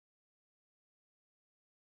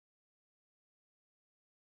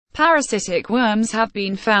Parasitic worms have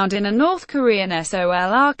been found in a North Korean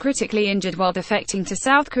solr critically injured while defecting to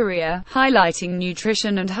South Korea, highlighting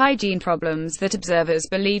nutrition and hygiene problems that observers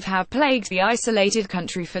believe have plagued the isolated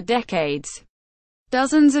country for decades.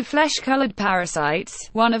 Dozens of flesh-colored parasites,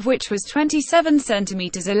 one of which was 27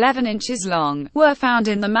 centimeters 11 inches long, were found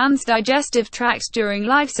in the man's digestive tract during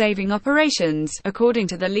life-saving operations, according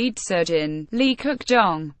to the lead surgeon, Lee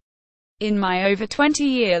Cook-jong. In my over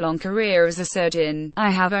 20-year-long career as a surgeon,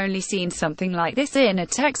 I have only seen something like this in a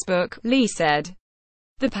textbook, Lee said.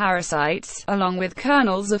 The parasites, along with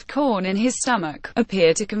kernels of corn in his stomach,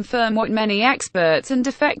 appear to confirm what many experts and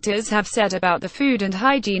defectors have said about the food and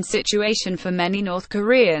hygiene situation for many North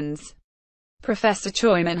Koreans. Professor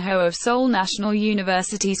Choi Min-ho of Seoul National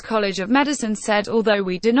University's College of Medicine said, although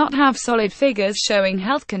we do not have solid figures showing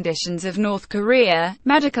health conditions of North Korea,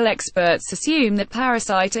 medical experts assume that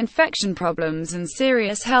parasite infection problems and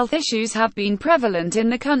serious health issues have been prevalent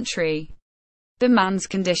in the country. The man's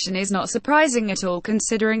condition is not surprising at all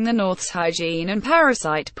considering the North's hygiene and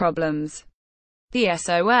parasite problems. The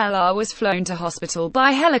solr was flown to hospital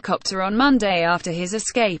by helicopter on Monday after his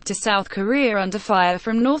escape to South Korea under fire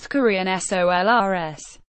from North Korean solrs.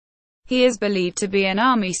 He is believed to be an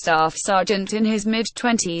Army staff sergeant in his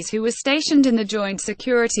mid-20s who was stationed in the Joint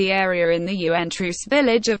Security Area in the UN truce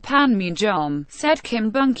village of Panmunjom, said Kim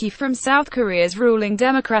Bung-ki from South Korea's ruling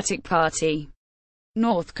Democratic Party.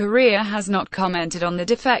 North Korea has not commented on the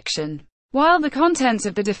defection. While the contents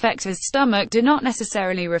of the defector's stomach do not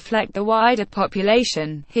necessarily reflect the wider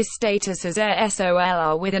population, his status as a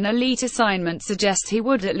solr with an elite assignment suggests he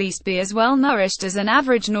would at least be as well nourished as an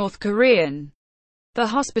average North Korean. The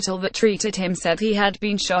hospital that treated him said he had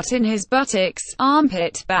been shot in his buttocks,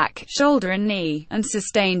 armpit, back, shoulder and knee, and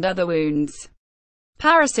sustained other wounds.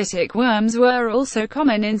 Parasitic worms were also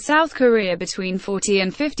common in South Korea between 40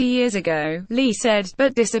 and 50 years ago, Lee said,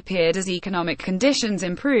 but disappeared as economic conditions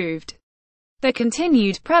improved. The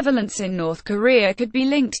continued prevalence in North Korea could be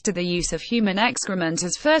linked to the use of human excrement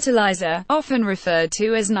as fertilizer, often referred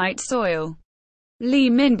to as night soil.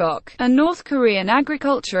 Lee Min-bok, a North Korean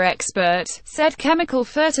agriculture expert, said chemical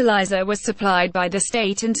fertilizer was supplied by the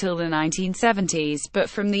state until the 1970s, but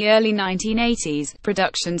from the early 1980s,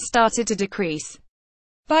 production started to decrease.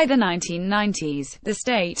 By the 1990s, the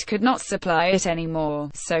state could not supply it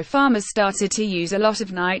anymore, so farmers started to use a lot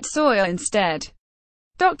of night soil instead.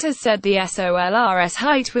 Doctors said the solr's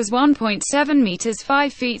height was 1.7 meters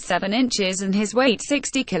 5 feet 7 inches and his weight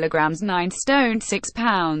 60 kilograms 9 stone 6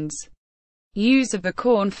 pounds. Use of the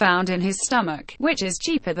corn found in his stomach, which is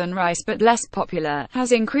cheaper than rice but less popular,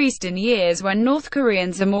 has increased in years when North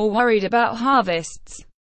Koreans are more worried about harvests.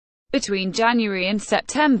 Between January and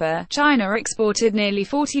September, China exported nearly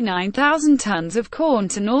 49,000 tons of corn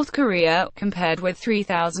to North Korea, compared with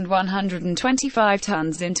 3,125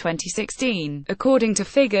 tons in 2016, according to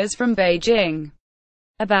figures from Beijing.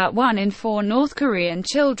 About 1 in 4 North Korean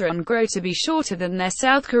children grow to be shorter than their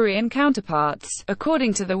South Korean counterparts,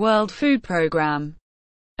 according to the World Food Programme.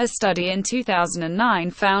 A study in 2009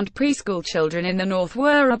 found preschool children in the North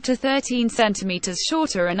were up to 13 centimeters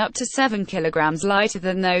shorter and up to 7 kilograms lighter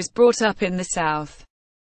than those brought up in the South.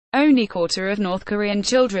 Only a quarter of North Korean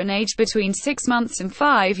children aged between 6 months and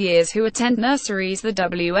 5 years who attend nurseries the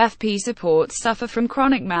WFP supports suffer from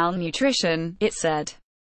chronic malnutrition, it said.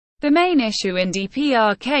 The main issue in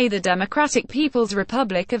DPRK, the Democratic People's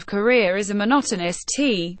Republic of Korea, is a monotonous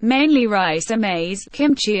tea, mainly rice and maize,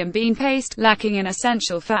 kimchi and bean paste, lacking in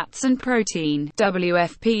essential fats and protein,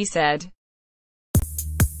 WFP said.